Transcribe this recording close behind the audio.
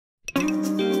Hey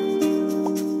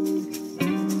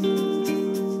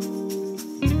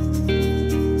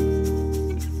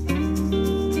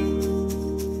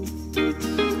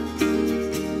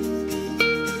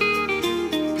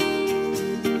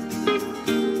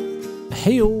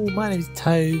all, my name is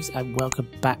Toves and welcome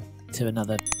back to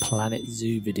another Planet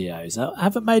Zoo video. So I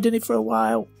haven't made any for a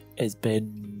while. It's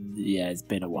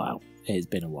been a while.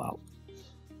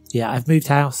 Yeah, I've moved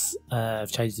house.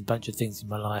 I've changed a bunch of things in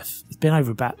my life. It's been I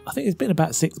think it's been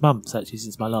about 6 months actually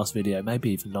since my last video,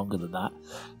 maybe even longer than that.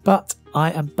 But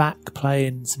I am back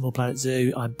playing some more Planet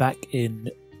Zoo. I'm back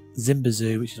in Zimba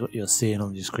Zoo, which is what you're seeing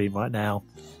on your screen right now.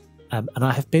 And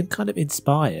I have been kind of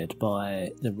inspired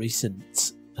by the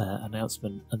recent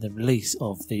announcement and the release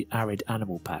of the Arid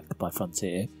Animal Pack by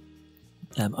Frontier.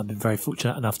 I've been very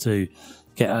fortunate enough to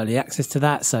get early access to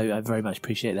that, so I very much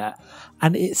appreciate that.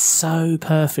 And it so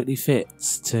perfectly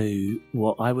fits to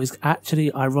what I was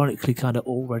actually ironically kind of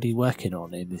already working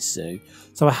on in this zoo.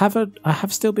 So I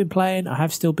have still been playing, I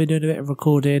have still been doing a bit of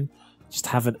recording, just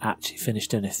haven't actually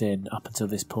finished anything up until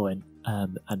this point,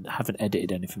 and haven't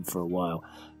edited anything for a while.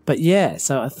 But yeah,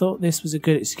 so I thought this was a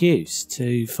good excuse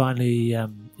to finally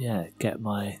get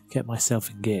myself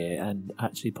in gear and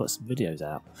actually put some videos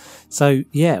out. So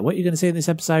yeah, what you're going to see in this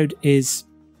episode is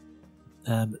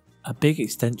a big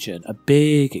extension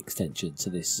to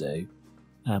this zoo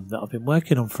that I've been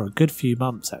working on for a good few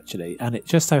months actually, and it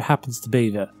just so happens to be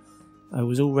that I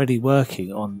was already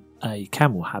working on a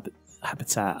camel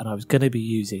habitat, and I was going to be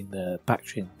using the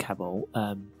Bactrian camel,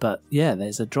 but yeah,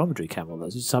 there's a Dromedary Camel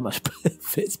that's so much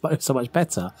fits so much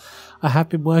better. I have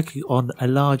been working on a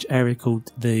large area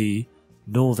called the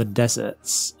Northern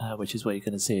Deserts, which is what you're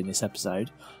going to see in this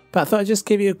episode. But I thought I'd just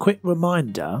give you a quick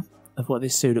reminder of what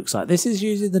this zoo looks like. This is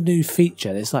using the new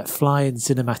feature. It's like flying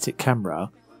cinematic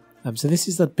camera. So this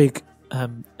is the big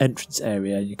entrance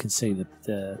area. You can see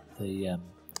the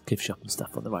gift shop and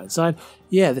stuff on the right side.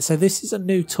 Yeah, so this is a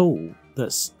new tool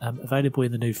that's available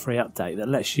in the new free update that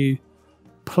lets you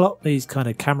plot these kind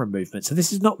of camera movements. So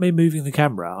this is not me moving the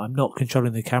camera. I'm not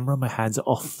controlling the camera. My hands are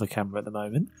off the camera at the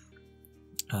moment,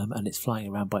 and it's flying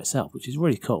around by itself, which is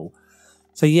really cool.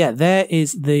 So yeah, there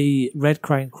is the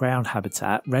red-crowned crane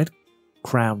habitat,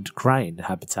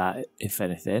 if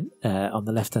anything, on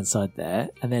the left-hand side there.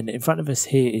 And then in front of us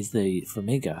here is the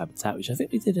flamingo habitat, which I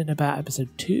think we did in about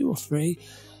episode 2 or 3.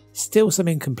 Still some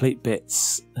incomplete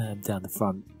bits down the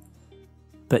front.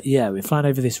 But yeah, we're flying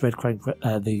over this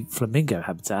the flamingo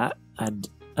habitat, and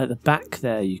at the back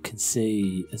there you can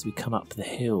see, as we come up the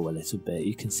hill a little bit,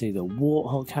 you can see the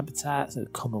warthog habitat, so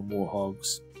common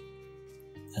warthogs.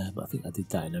 I think I did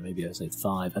that in maybe episode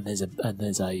 5, and there's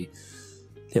a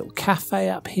little cafe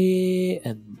up here,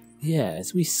 and yeah,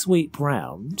 as we sweep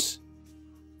round,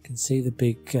 you can see the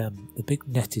big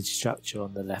netted structure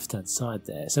on the left hand side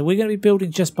there. So we're going to be building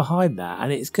just behind that,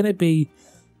 and it's going to be,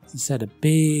 as I said, a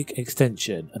big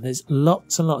extension, and there's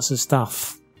lots and lots of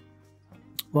stuff.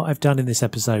 What I've done in this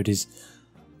episode is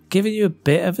giving you a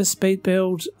bit of a speed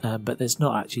build, but there's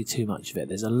not actually too much of it.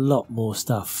 There's a lot more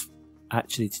stuff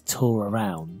actually to tour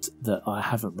around that I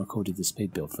haven't recorded the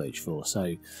speed build footage for.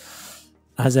 So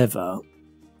as ever,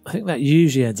 I think that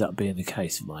usually ends up being the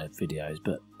case for my videos,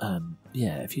 but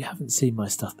yeah, if you haven't seen my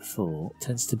stuff before, it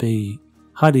tends to be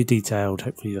highly detailed.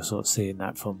 Hopefully you're sort of seeing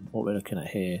that from what we're looking at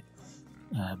here.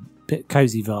 Bit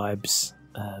cozy vibes,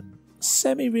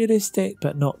 semi-realistic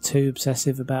but not too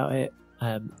obsessive about it,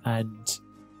 and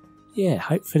yeah,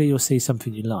 hopefully you'll see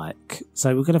something you like.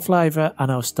 So we're going to fly over and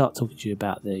I'll start talking to you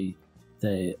about the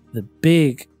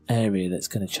big area that's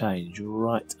going to change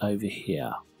right over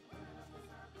here.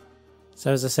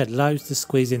 So as I said, loads to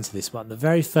squeeze into this one. The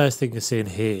very first thing you're seeing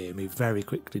here, and we very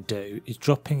quickly do, is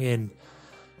dropping in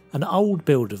an old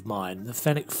build of mine, the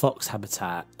Fennec Fox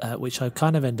habitat, which I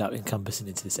kind of end up encompassing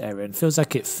into this area, and feels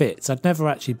like it fits. I'd never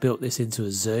actually built this into a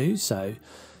zoo, so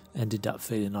ended up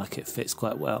feeling like it fits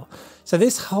quite well. So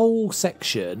this whole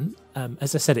section,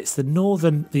 as I said, it's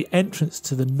the entrance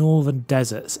to the Northern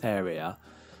Deserts area.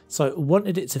 So I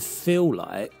wanted it to feel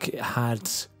like it had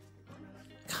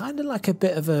kind of like a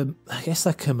bit of a, I guess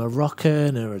like a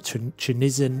Moroccan or a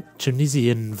Tunisian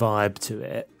vibe to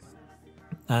it.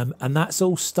 And that's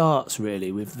all starts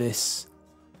really with this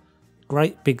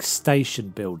great big station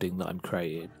building that I'm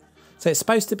creating. So it's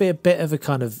supposed to be a bit of a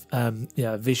kind of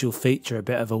visual feature, a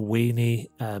bit of a weenie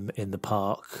in the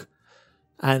park.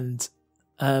 And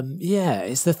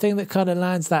it's the thing that kind of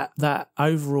lands that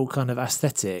overall kind of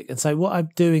aesthetic. And so what I'm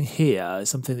doing here is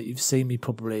something that you've seen me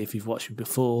probably, if you've watched me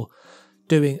before,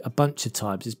 doing a bunch of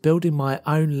times, is building my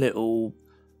own little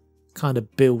kind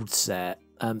of build set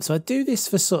So I do this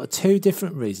for sort of two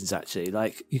different reasons, actually.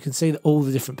 Like, you can see that all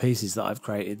the different pieces that I've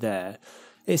created there.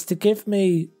 It's to give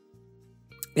me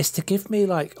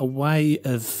like a way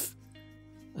of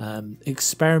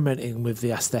experimenting with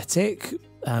the aesthetic,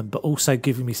 but also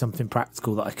giving me something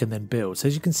practical that I can then build. So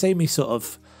as you can see me sort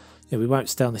of, we won't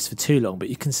stay on this for too long, but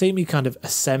you can see me kind of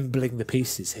assembling the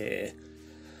pieces here.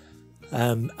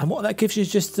 And what that gives you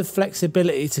is just the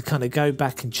flexibility to kind of go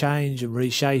back and change and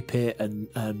reshape it and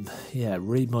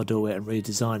remodel it and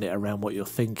redesign it around what you're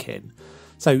thinking.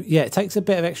 So yeah, it takes a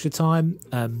bit of extra time,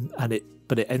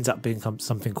 but it ends up being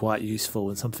something quite useful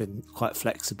and something quite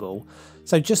flexible.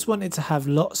 So just wanted to have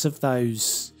lots of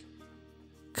those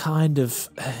kind of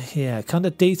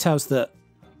details that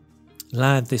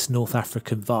land this North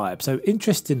African vibe. So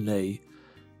interestingly,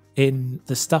 in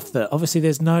the stuff that obviously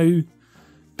there's no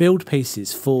build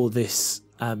pieces for this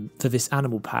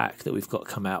animal pack that we've got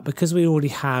come out, because we already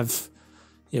have,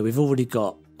 we've already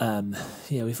got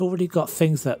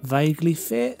things that vaguely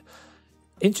fit.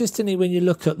 Interestingly, when you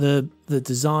look at the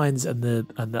designs and the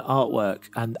artwork,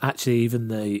 and actually even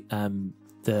the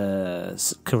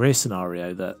career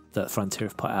scenario that Frontier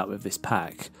have put out with this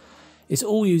pack, it's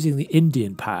all using the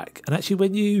Indian pack. And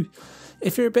actually,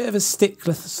 if you're a bit of a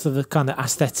stickler for the kind of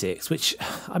aesthetics, which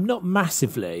I'm not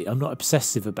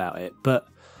obsessive about it, but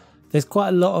there's quite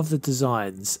a lot of the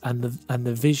designs and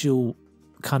the visual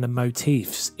kind of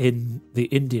motifs in the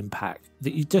Indian pack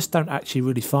that you just don't actually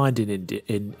really find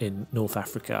in North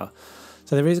Africa.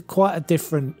 So there is quite a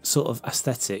different sort of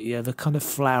aesthetic, the kind of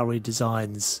flowery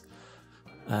designs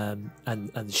and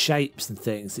shapes and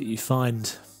things that you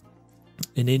find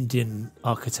in Indian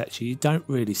architecture you don't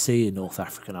really see in North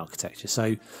African architecture.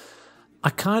 So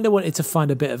I kind of wanted to find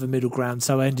a bit of a middle ground,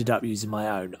 so I ended up using my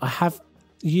own. I have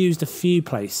used a few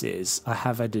places. I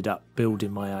have ended up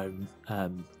building my own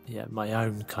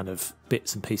kind of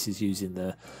bits and pieces using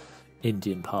the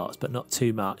Indian parts, but not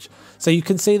too much. So you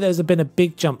can see there's been a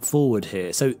big jump forward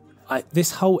here. So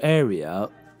this whole area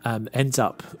ends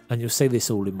up, and you'll see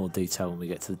this all in more detail when we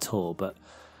get to the tour, but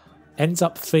ends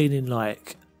up feeling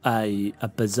like a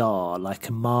bazaar, like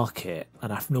a market,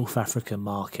 an North African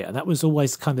market. And that was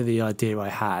always kind of the idea I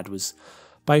had, was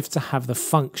both to have the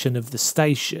function of the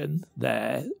station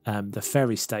there, the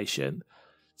ferry station,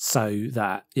 so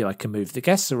that I can move the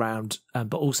guests around,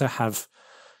 but also have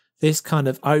this kind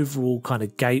of overall kind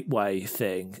of gateway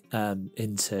thing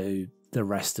into the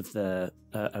rest of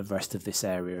this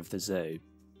area of the zoo.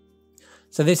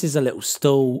 So this is a little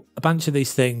stall. A bunch of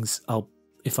these things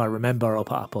if I remember, I'll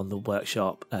put up on the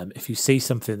workshop. If you see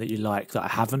something that you like that I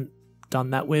haven't done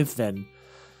that with, then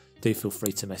do feel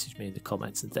free to message me in the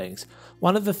comments and things.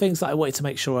 One of the things that I wanted to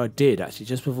make sure I did, actually,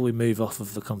 just before we move off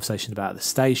of the conversation about the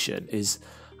station, is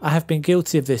I have been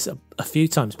guilty of this a few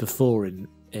times before in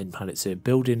Planet Zoo,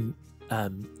 building,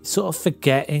 sort of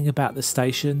forgetting about the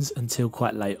stations until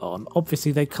quite late on.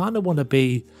 Obviously, they kind of want to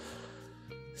be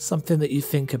something that you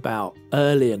think about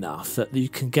early enough that you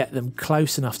can get them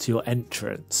close enough to your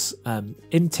entrance.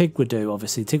 In Tigwadu,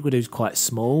 obviously, Tigwadu's quite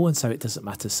small, and so it doesn't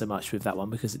matter so much with that one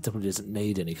because it probably doesn't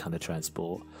need any kind of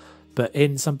transport. But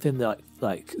in something like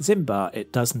Zimba,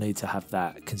 it does need to have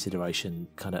that consideration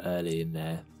kind of early in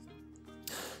there.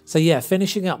 So yeah,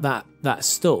 finishing up that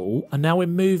stall, and now we're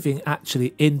moving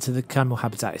actually into the camel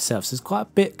habitat itself. So there's quite a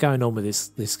bit going on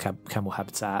with this camel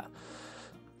habitat.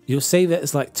 You'll see that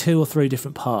there's like 2 or 3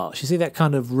 different parts. You see that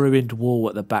kind of ruined wall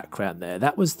at the background there.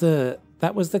 That was the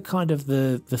kind of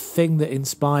the thing that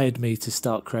inspired me to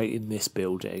start creating this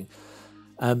building.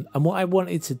 And what I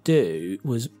wanted to do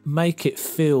was make it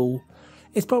feel,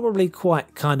 it's probably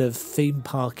quite kind of theme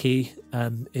parky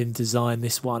in design,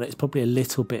 this one. It's probably a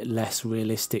little bit less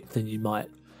realistic than you might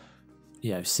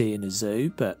see in a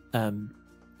zoo, but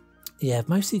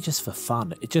mostly just for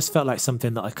fun. It just felt like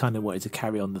something that I kind of wanted to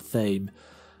carry on the theme.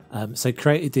 So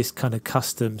created this kind of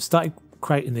started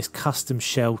creating this custom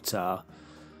shelter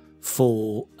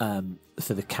for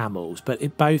the camels, but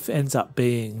it both ends up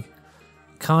being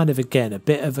kind of, again, a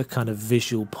bit of a kind of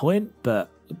visual point, but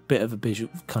a bit of a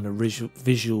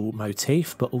visual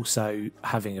motif, but also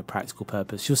having a practical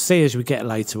purpose. You'll see as we get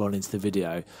later on into the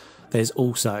video, there's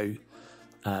also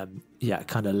kind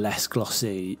of less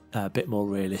glossy, a bit more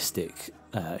realistic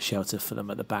shelter for them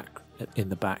at the back, in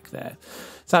the back there.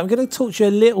 So I'm going to talk to you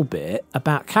a little bit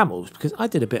about camels, because I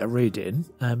did a bit of reading,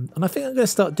 and I think I'm going to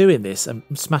start doing this and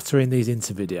smattering these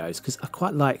into videos, because I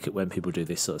quite like it when people do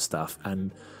this sort of stuff,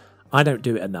 and I don't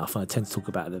do it enough. I tend to talk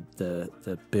about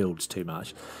the builds too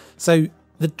much. So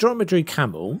the dromedary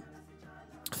camel,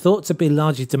 thought to be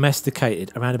largely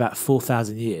domesticated around about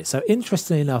 4,000 years. So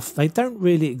interestingly enough, they don't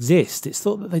really exist. It's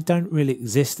thought that they don't really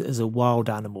exist as a wild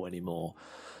animal anymore.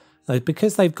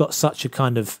 Because they've got such a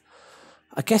kind of,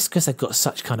 I guess because they've got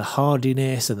such kind of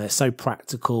hardiness and they're so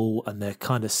practical and they're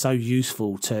kind of so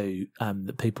useful to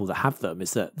the people that have them,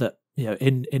 is that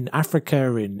in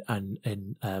Africa, in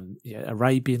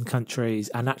Arabian countries,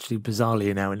 and actually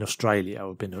bizarrely now in Australia,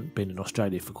 I've been in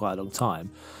Australia for quite a long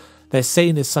time, they're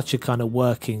seen as such a kind of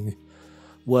working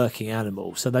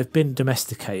animal. So they've been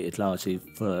domesticated largely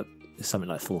for something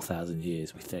like 4,000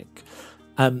 years, we think.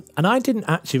 And I didn't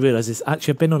actually realise this.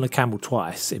 Actually, I've been on a camel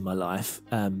twice in my life,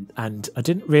 and I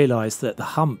didn't realise that the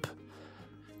hump,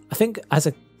 I think as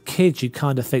a kid you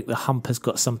kind of think the hump has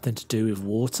got something to do with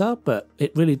water, but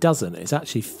it really doesn't. It's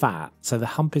actually fat. So the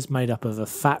hump is made up of a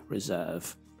fat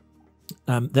reserve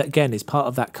that again is part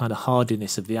of that kind of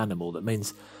hardiness of the animal. That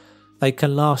means they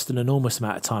can last an enormous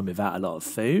amount of time without a lot of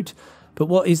food. But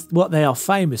what they are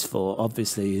famous for,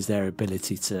 obviously, is their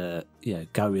ability to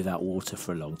go without water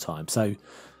for a long time. So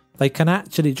they can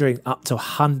actually drink up to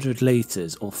 100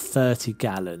 litres or 30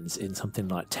 gallons in something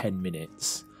like 10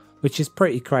 minutes, which is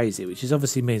pretty crazy, which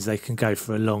obviously means they can go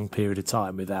for a long period of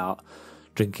time without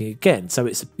drinking again. So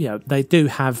it's they do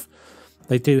have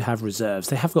reserves.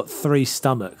 They have got 3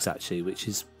 stomachs, actually, which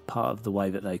is part of the way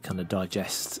that they kind of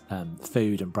digest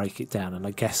food and break it down, and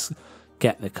I guess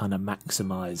get the kind of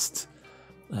maximised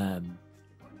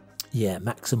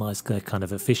their kind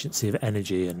of efficiency of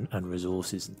energy and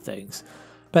resources and things.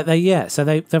 But they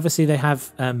obviously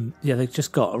have they've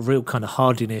just got a real kind of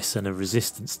hardiness and a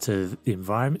resistance to the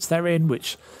environments they're in,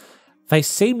 which they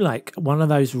seem like one of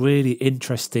those really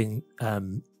interesting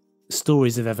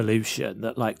stories of evolution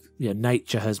that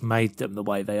nature has made them the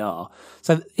way they are.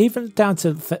 So even down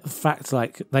to the fact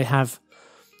they have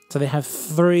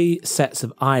 3 sets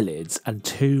of eyelids and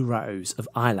 2 rows of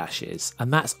eyelashes,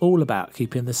 and that's all about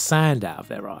keeping the sand out of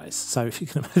their eyes. So if you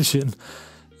can imagine,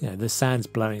 the sand's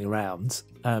blowing around,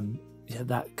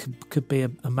 that could be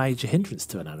a major hindrance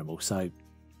to an animal. So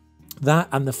that,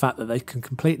 and the fact that they can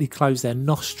completely close their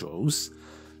nostrils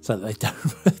so that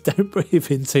they don't breathe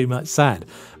in too much sand.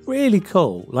 Really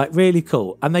cool, really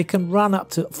cool. And they can run up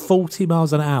to 40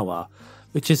 miles an hour,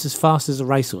 which is as fast as a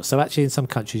racehorse. So actually in some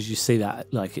countries you see that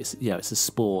it's a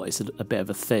sport, it's a bit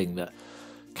of a thing that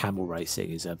camel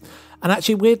racing is. And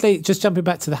actually weirdly, just jumping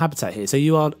back to the habitat here, so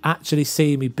you are actually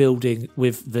seeing me building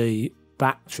with the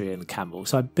Bactrian camel.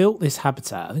 So I built this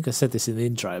habitat, I think I said this in the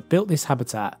intro, I built this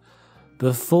habitat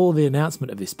before the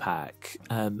announcement of this pack.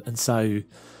 And so,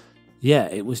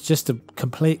 it was just a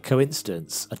complete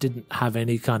coincidence. I didn't have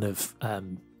any kind of,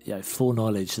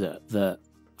 foreknowledge that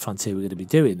Frontier were going to be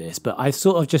doing this, but I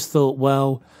sort of just thought,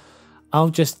 well, I'll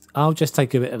just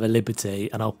take a bit of a liberty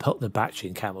and I'll put the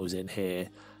Bactrian camels in here,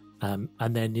 and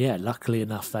then luckily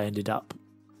enough they ended up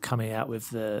coming out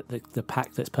with the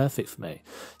pack that's perfect for me.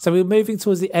 So we're moving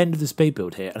towards the end of the speed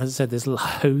build here, and as I said, there's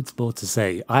loads more to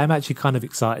see. I am actually kind of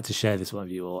excited to share this one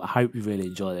with you all. I hope you really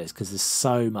enjoy this because there's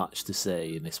so much to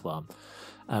see in this one.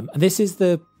 And this is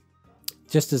at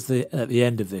the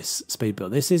end of this speed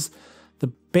build, this is the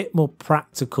bit more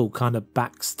practical kind of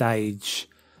backstage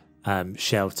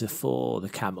shelter for the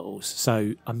camels.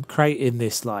 So I'm creating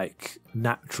this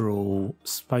natural,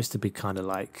 supposed to be kind of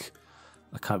I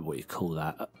can't remember what you call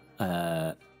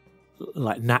that,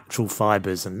 natural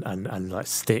fibres and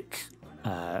stick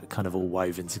kind of all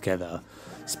woven together.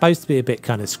 Supposed to be a bit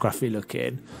kind of scruffy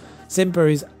looking.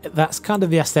 Zimba that's kind of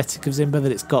the aesthetic of Zimba,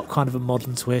 that it's got kind of a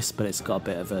modern twist, but it's got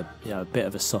a bit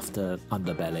of a softer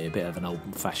underbelly, a bit of an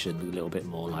old-fashioned, a little bit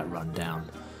more run down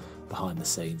behind the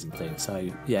scenes and things. So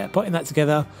putting that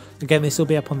together. Again, this will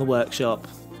be up on the workshop.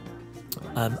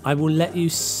 I will let you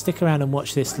stick around and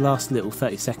watch this last little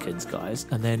 30 seconds, guys,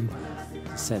 and then,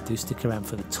 as I said, do stick around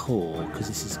for the tour because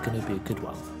this is going to be a good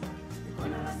one.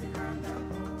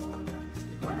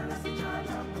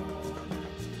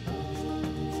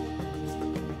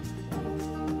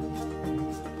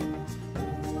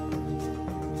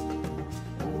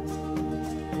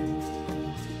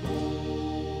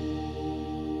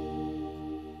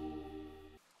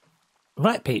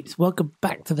 Right, peeps, welcome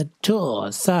back to the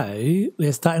tour. So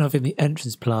we're starting off in the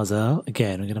entrance plaza.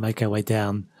 Again, we're going to make our way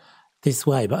down this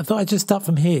way, but I thought I'd just start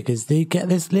from here because you get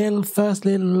this first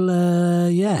little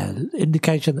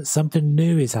indication that something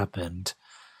new has happened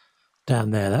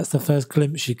down there. That's the first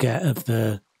glimpse you get of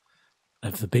the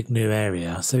big new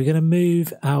area. So we're going to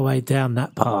move our way down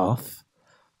that path,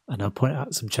 and I'll point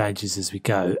out some changes as we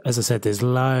go. As I said, there's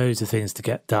loads of things to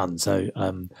get done. So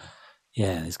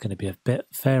there's going to be a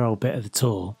fair old bit of the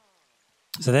tour.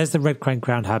 So there's the red crane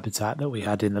crowned habitat that we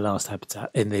had in the last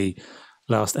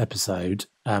episode,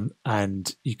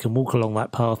 and you can walk along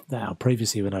that path now.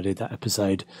 Previously, when I did that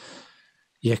episode,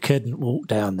 you couldn't walk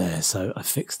down there, so I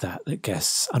fixed that. I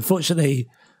guess, unfortunately,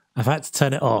 I've had to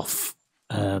turn it off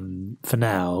for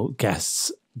now,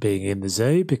 guests being in the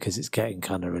zoo, because it's getting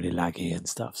kind of really laggy and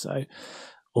stuff. So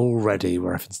already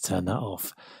we're having to turn that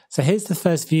off. So here's the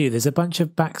first view. There's a bunch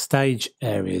of backstage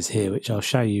areas here, which I'll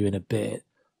show you in a bit.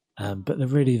 But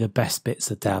the best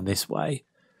bits are down this way.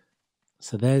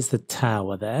 So there's the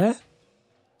tower there.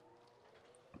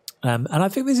 And I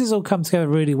think this has all come together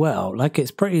really well. Like,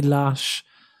 it's pretty lush.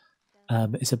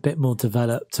 It's a bit more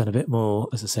developed and a bit more,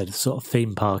 as I said, sort of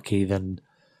theme parky than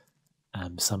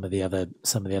some of the other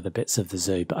bits of the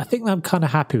zoo. But I think I'm kind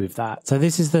of happy with that. So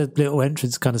this is the little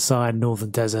entrance kind of sign,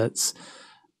 Northern Deserts.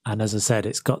 And as I said,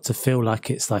 it's got to feel like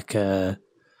it's like a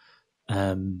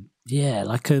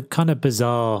like a kind of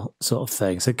bazaar sort of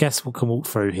thing. So guests can walk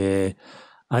through here.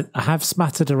 I have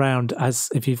smattered around, as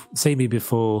if you've seen me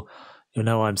before, you'll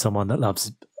know I'm someone that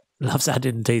loves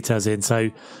adding details in.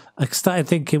 So I started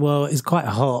thinking, well, it's quite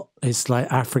hot. It's like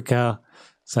Africa,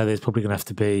 so there's probably going to have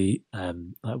to be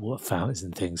like water fountains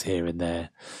and things here and there.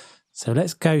 So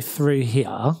let's go through here.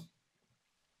 I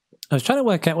was trying to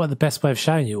work out what the best way of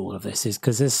showing you all of this is,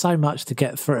 because there's so much to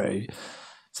get through.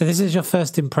 So this is your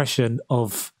first impression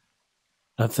of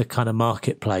the kind of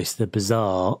marketplace, the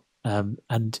bazaar.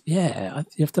 And yeah,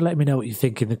 you have to let me know what you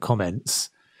think in the comments.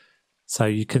 So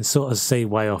you can sort of see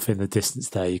way off in the distance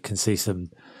there, you can see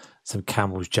some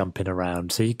camels jumping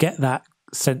around. So you get that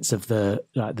sense of the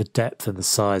depth and the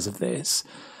size of this.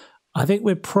 I think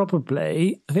we'll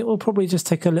probably just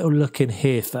take a little look in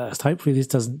here first. Hopefully this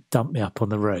doesn't dump me up on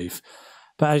the roof.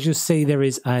 But as you'll see, there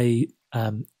is a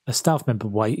staff member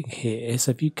waiting here. So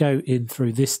if you go in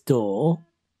through this door,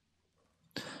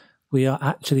 we are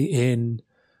actually in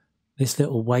this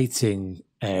little waiting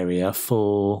area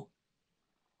for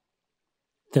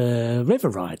the river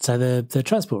ride, so the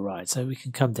transport ride. So we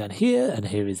can come down here, and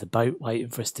here is the boat waiting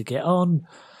for us to get on,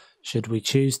 should we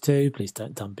choose to. Please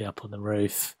don't dump me up on the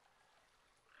roof.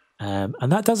 And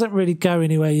that doesn't really go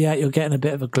anywhere yet. You're getting a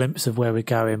bit of a glimpse of where we're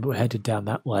going, but we're headed down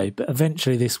that way. But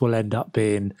eventually this will end up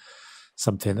being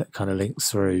something that kind of links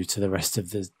through to the rest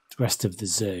of the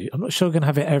zoo. I'm not sure we're going to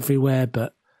have it everywhere,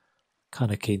 but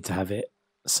kind of keen to have it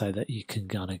so that you can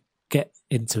kind of get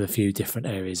into a few different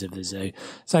areas of the zoo.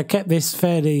 So I kept this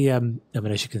fairly, as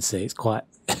you can see, it's quite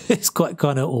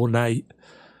kind of ornate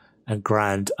and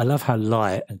grand. I love how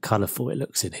light and colourful it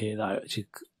looks in here, though. Actually,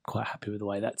 quite happy with the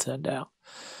way that turned out.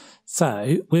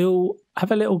 So we'll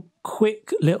have a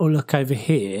quick little look over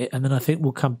here, and then I think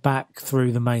we'll come back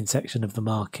through the main section of the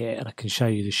market, and I can show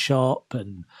you the shop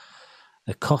and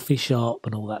the coffee shop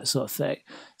and all that sort of thing.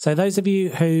 So those of you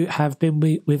who have been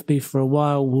with me for a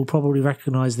while will probably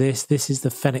recognise this. This is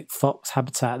the Fennec Fox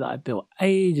habitat that I built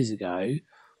ages ago.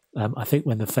 I think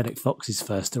when the Fennec Foxes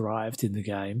first arrived in the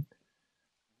game.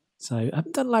 So I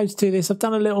haven't done loads to this. I've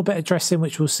done a little bit of dressing,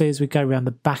 which we'll see as we go around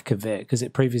the back of it, because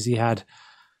it previously had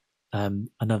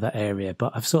another area.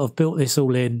 But I've sort of built this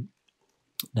all in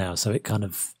now, so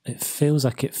it feels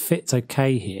like it fits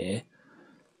okay here.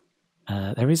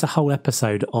 There is a whole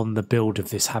episode on the build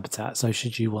of this habitat, so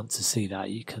should you want to see that,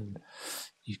 you can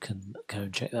go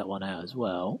and check that one out as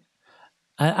well.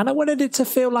 And I wanted it to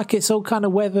feel like it's all kind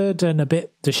of weathered and a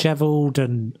bit dishevelled,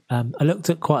 and I looked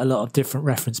at quite a lot of different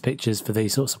reference pictures for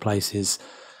these sorts of places,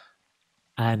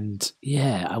 and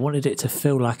yeah, I wanted it to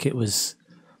feel like it was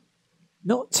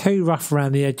not too rough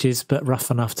around the edges, but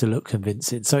rough enough to look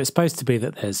convincing. So it's supposed to be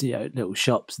that there's little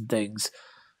shops and things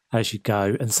as you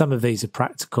go, and some of these are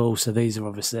practical. So these are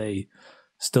obviously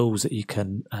stalls that you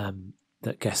can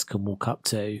that guests can walk up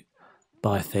to,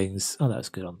 buy things. Oh, that's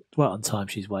good. Right on time,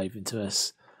 she's waving to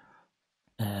us.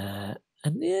 And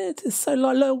yeah, it's so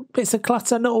like little bits of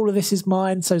clutter. Not all of this is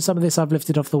mine. So some of this I've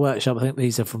lifted off the workshop. I think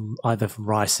these are either from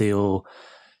Ricey or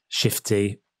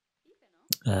Shifty.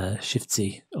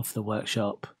 Shifty off the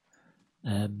workshop.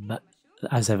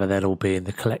 As ever, they'll all be in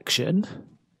the collection.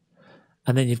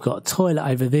 And then you've got a toilet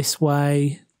over this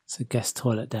way. It's a guest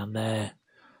toilet down there.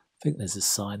 I think there's a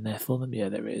sign there for them. Yeah,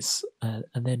 there is. And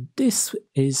then this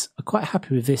is, I'm quite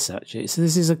happy with this actually. So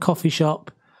this is a coffee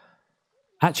shop.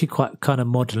 Actually quite kind of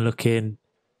modern looking.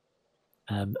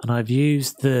 And I've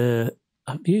used the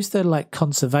like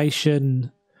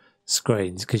conservation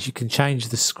screens, because you can change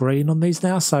the screen on these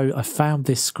now. So I found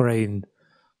this screen.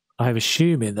 I'm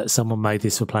assuming that someone made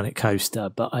this for Planet Coaster,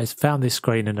 but I found this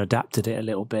screen and adapted it a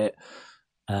little bit.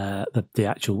 The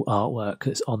actual artwork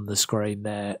that's on the screen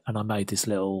there, and I made this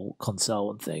little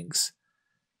console and things.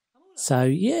 So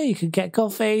yeah, you can get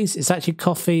coffees. It's actually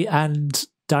coffee and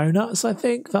donuts, I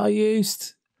think, that I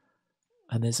used.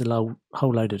 And there's a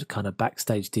whole load of kind of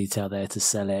backstage detail there to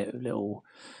sell it. Little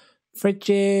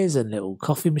fridges and little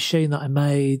coffee machine that I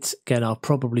made. Again, I'll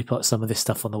probably put some of this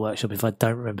stuff on the workshop. If I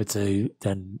don't remember to,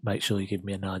 then make sure you give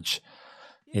me a nudge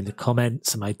in the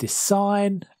comments. I made this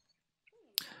sign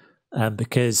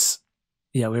because,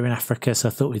 yeah, we're in Africa, so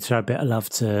I thought we'd show a bit of love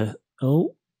to...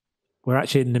 Oh, we're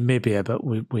actually in Namibia, but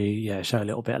we show a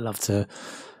little bit of love to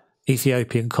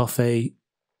Ethiopian coffee.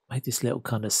 Made this little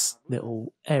kind of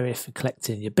little area for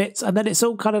collecting your bits. And then it's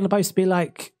all kind of supposed to be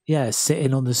like, yeah,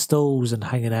 sitting on the stalls and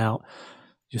hanging out.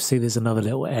 You'll see there's another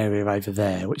little area over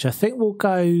there, which I think will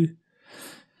go...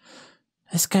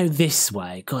 Let's go this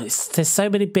way. God, there's so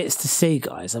many bits to see,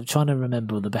 guys. I'm trying to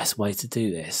remember the best way to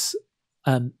do this.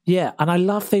 Yeah, and I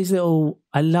love these little...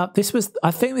 I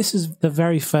think this is the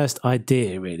very first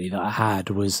idea, really, that I had,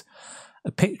 was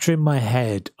a picture in my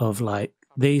head of, like,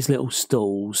 these little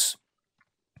stalls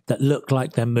that look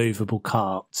like they're movable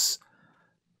carts.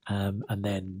 And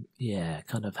then, yeah,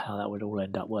 kind of how that would all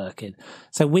end up working.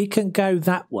 So we can go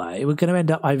that way. We're going to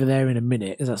end up over there in a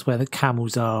minute, because that's where the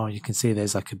camels are. You can see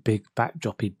there's like a big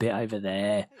backdroppy bit over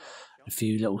there. A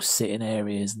few little sitting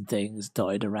areas and things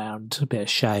dotted around. A bit of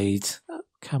shade. What's that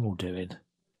camel doing?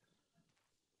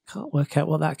 Can't work out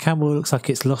what that camel looks like.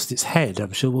 It's lost its head.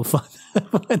 I'm sure we'll find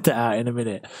that out in a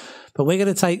minute. But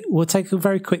we'll take a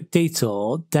very quick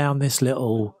detour down this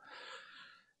little...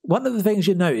 One of the things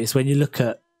you notice when you look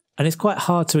at, and it's quite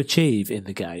hard to achieve in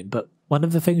the game, but one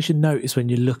of the things you notice when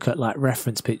you look at like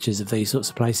reference pictures of these sorts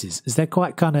of places is they're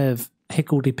quite kind of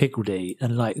higgledy-piggledy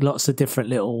and like lots of different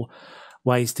little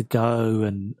ways to go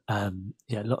and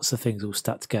lots of things all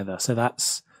stuck together. So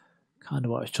that's kind of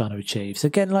what I was trying to achieve. So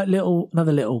again, like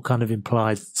another little kind of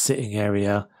implied sitting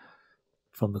area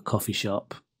from the coffee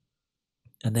shop.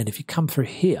 And then if you come through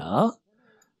here,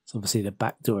 it's obviously the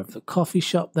back door of the coffee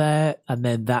shop there, and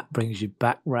then that brings you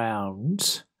back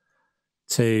round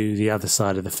to the other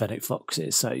side of the Fennec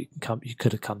Foxes. So you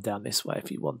could have come down this way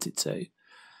if you wanted to.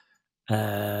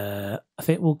 I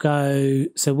think we'll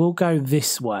go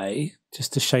this way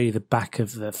just to show you the back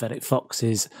of the Fennec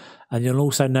Foxes, and you'll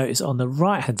also notice on the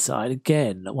right hand side,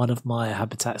 again, one of my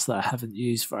habitats that I haven't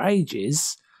used for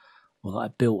ages, or that I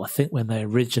built, I think, when they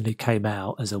originally came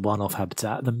out as a one-off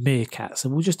habitat, the Meerkats.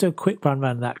 And we'll just do a quick run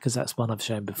around that because that's one I've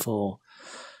shown before.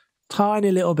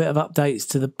 Tiny little bit of updates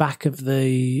to the back of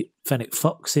the Fennec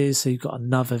Foxes. So you've got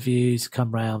another view to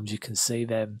come round. You can see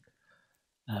them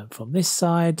from this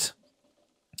side.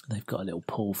 They've got a little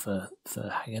pool for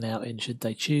hanging out in should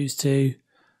they choose to.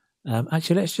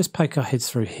 Actually, let's just poke our heads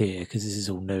through here because this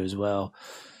is all new as well.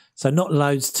 So not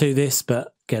loads to this,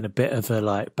 but again, a bit of a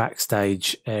like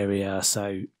backstage area. So,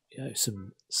 you know,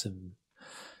 some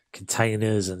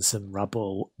containers and some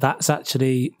rubble.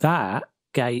 That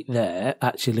gate there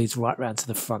actually leads right round to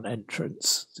the front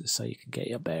entrance, just so you can get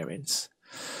your bearings.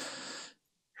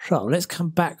 So let's come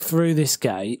back through this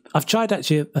gate. A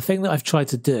thing that I've tried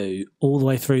to do all the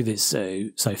way through this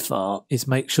zoo so far is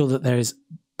make sure that there is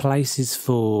places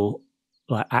for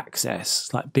like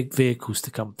access, like big vehicles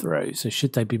to come through. So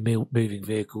should they be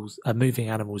moving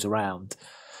animals around,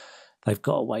 they've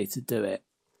got a way to do it.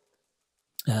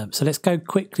 So let's go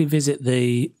quickly visit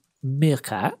the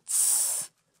Meerkats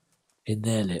in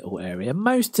their little area.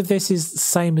 Most of this is the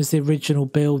same as the original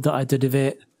build that I did of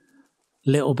it.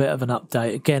 Little bit of an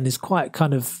update. Again, it's quite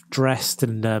kind of dressed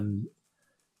and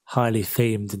highly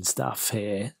themed and stuff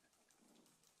here.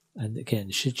 And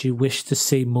again, should you wish to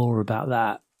see more about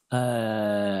that,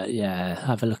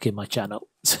 have a look in my channel.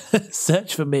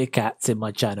 Search for Meerkats in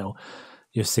my channel.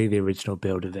 You'll see the original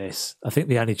build of this. I think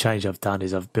the only change I've done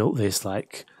is I've built this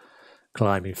like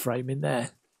climbing frame in there.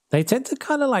 They tend to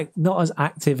kind of like not as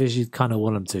active as you'd kind of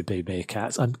want them to be,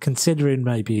 Meerkats. I'm considering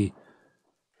maybe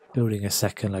building a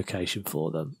second location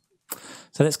for them.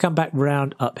 So let's come back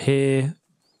round up here.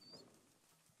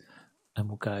 And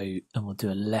we'll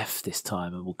do a left this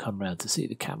time, and we'll come round to see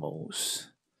the camels.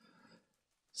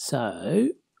 So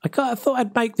I thought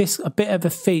I'd make this a bit of a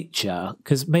feature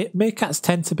because meerkats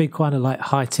tend to be kind of like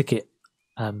high ticket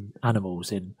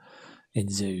animals in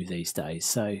zoo these days.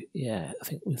 So yeah, I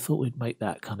think we thought we'd make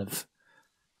that kind of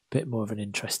a bit more of an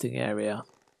interesting area.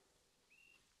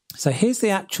 So here's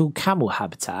the actual camel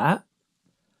habitat,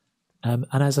 and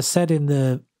as I said in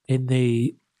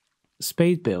the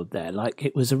speed build there, like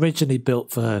it was originally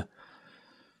built for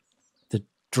the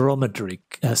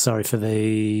for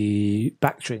the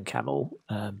Bactrian camel,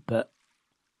 but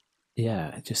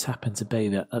yeah, it just happened to be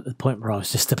that at the point where I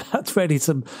was just about ready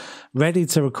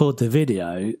to record the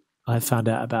video, I found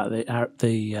out about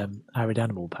the Arid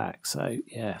Animal Pack. So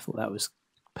yeah, I thought that was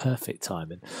perfect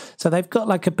timing. So they've got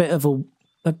like a bit of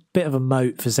a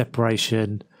moat for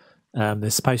separation.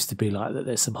 There's supposed to be like that.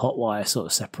 There's some hot wire sort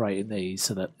of separating these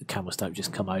so that the camels don't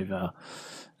just come over.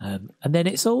 And then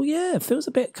it's all, it feels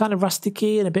a bit kind of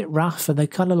rusticy and a bit rough, and they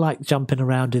kind of like jumping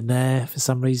around in there for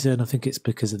some reason. I think it's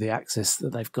because of the access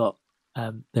that they've got.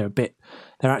 They're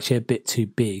actually a bit too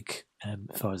big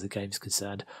as far as the game's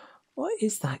concerned. What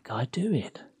is that guy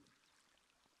doing?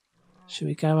 Should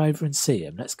we go over and see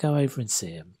him? Let's go over and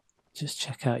see him. Just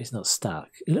check out he's not stuck.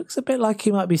 He looks a bit like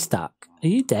he might be stuck. Are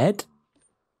you dead?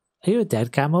 Are you a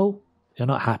dead camel? You're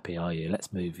not happy, are you?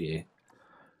 Let's move you.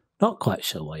 Not quite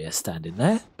sure why you're standing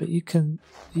there, but you do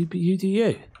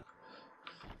you.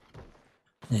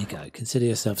 There you go. Consider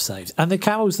yourself saved. And the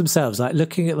camels themselves, like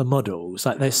looking at the models,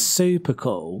 like they're super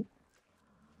cool.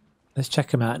 Let's check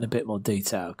them out in a bit more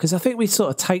detail, because I think we sort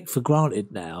of take for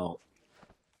granted now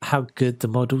how good the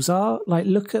models are. Like,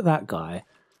 look at that guy.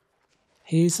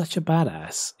 He's such a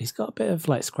badass. He's got a bit of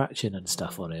like scratching and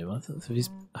stuff on him.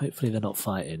 Hopefully they're not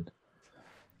fighting.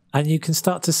 And you can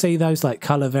start to see those like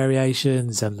colour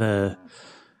variations and the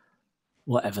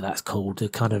whatever that's called, the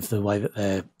kind of the way that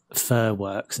their fur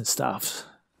works and stuff.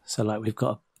 So like we've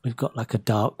got like a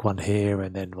dark one here,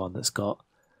 and then one that's got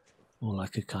more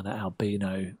like a kind of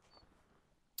albino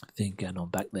thing going on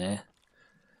back there.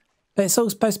 But it's all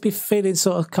supposed to be feeling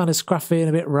sort of kind of scruffy and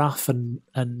a bit rough and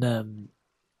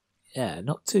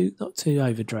not too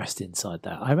overdressed inside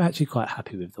that. I'm actually quite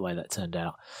happy with the way that turned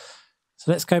out.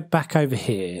 So let's go back over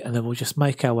here, and then we'll just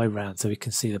make our way around so we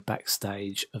can see the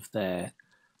backstage of their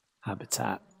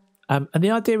habitat. And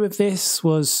the idea with this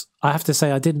was, I have to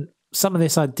say, some of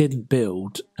this I didn't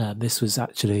build. This was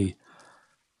actually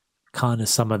kind of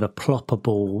some of the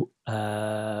ploppable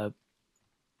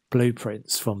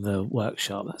blueprints from the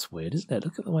workshop. That's weird, isn't it?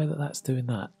 Look at the way that that's doing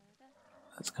that.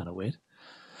 That's kind of weird.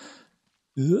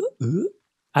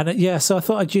 And so I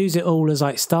thought I'd use it all as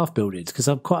like staff buildings, because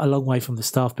I'm quite a long way from the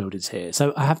staff buildings here.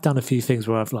 So I have done a few things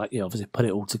where I've like, obviously put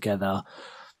it all together,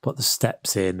 put the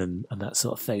steps in and that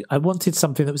sort of thing. I wanted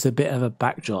something that was a bit of a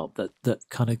backdrop that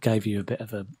kind of gave you a bit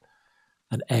of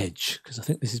an edge, because I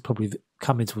think this is probably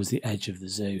coming towards the edge of the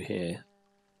zoo here.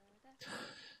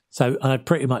 So I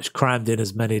pretty much crammed in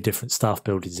as many different staff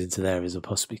buildings into there as I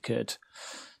possibly could.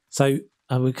 So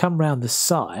we come round the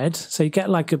side, so you get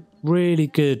like a really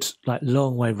good, like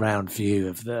long way round view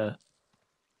of the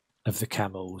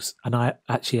camels. And I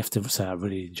actually have to say I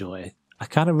really enjoy it. I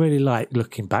kind of really like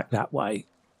looking back that way.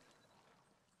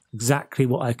 Exactly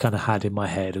what I kind of had in my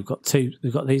head. We've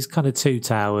got these kind of two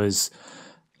towers,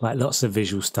 like lots of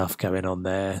visual stuff going on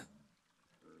there,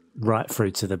 right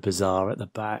through to the bazaar at the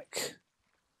back.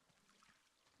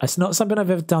 It's not something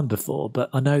I've ever done before, but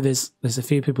I know there's a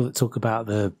few people that talk about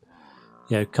the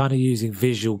kind of using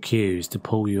visual cues to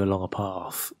pull you along a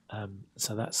path.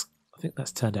 So I think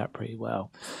that's turned out pretty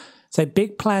well. So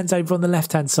big plans over on the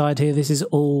left-hand side here. This is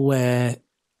all where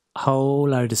a whole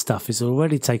load of stuff is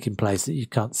already taking place that you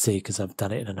can't see because I've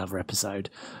done it in another episode.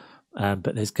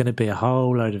 But there's going to be a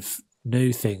whole load of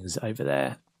new things over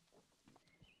there.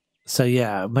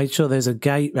 So make sure there's a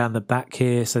gate around the back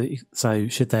here. So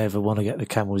should they ever want to get the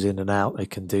camels in and out, they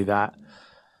can do that.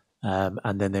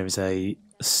 And then there is a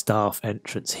staff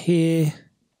entrance here.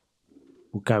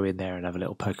 We'll go in there and have a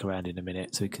little poke around in a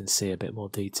minute so we can see a bit more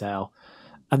detail.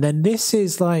 And then this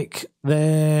is like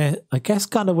I guess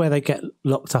kind of where they get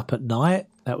locked up at night.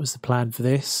 That was the plan for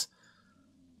this.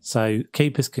 So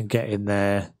keepers can get in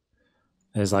there.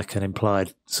 There's like an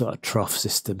implied sort of trough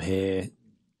system here,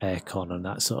 aircon and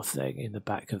that sort of thing in the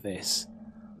back of this.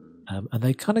 And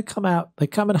they kind of come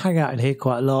and hang out in here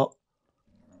quite a lot.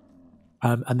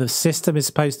 And the system is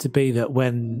supposed to be that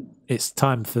when it's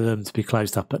time for them to be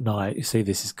closed up at night, you see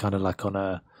this is kind of like on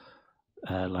a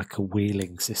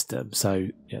wheeling system. So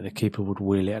the keeper would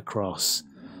wheel it across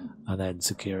and then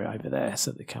secure it over there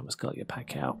so the camera's got your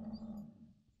pack out.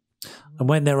 And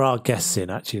when there are guests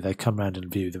in, actually, they come around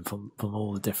and view them from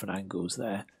all the different angles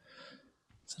there.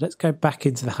 So let's go back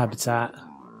into the habitat.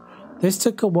 This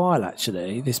took a while,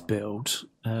 actually, this build.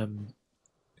 I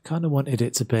kind of wanted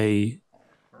it to be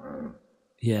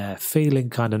feeling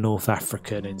kind of North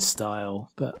African in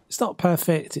style, but it's not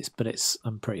perfect.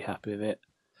 I'm pretty happy with it.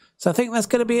 So I think that's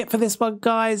going to be it for this one,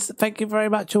 guys. Thank you very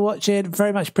much for watching.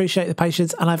 Very much appreciate the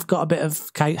patience. And I've got a bit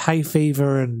of hay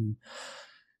fever and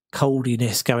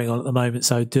coldiness going on at the moment,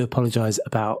 so I do apologise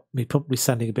about me probably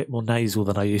sounding a bit more nasal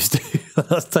than I used to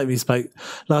last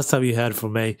time you heard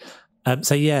from me.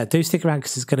 Do stick around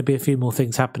because there's going to be a few more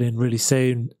things happening really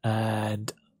soon,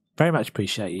 and very much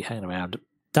appreciate you hanging around.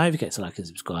 Don't forget to like and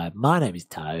subscribe. My name is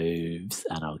Toves,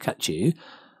 and I'll catch you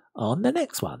on the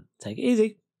next one. Take it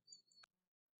easy.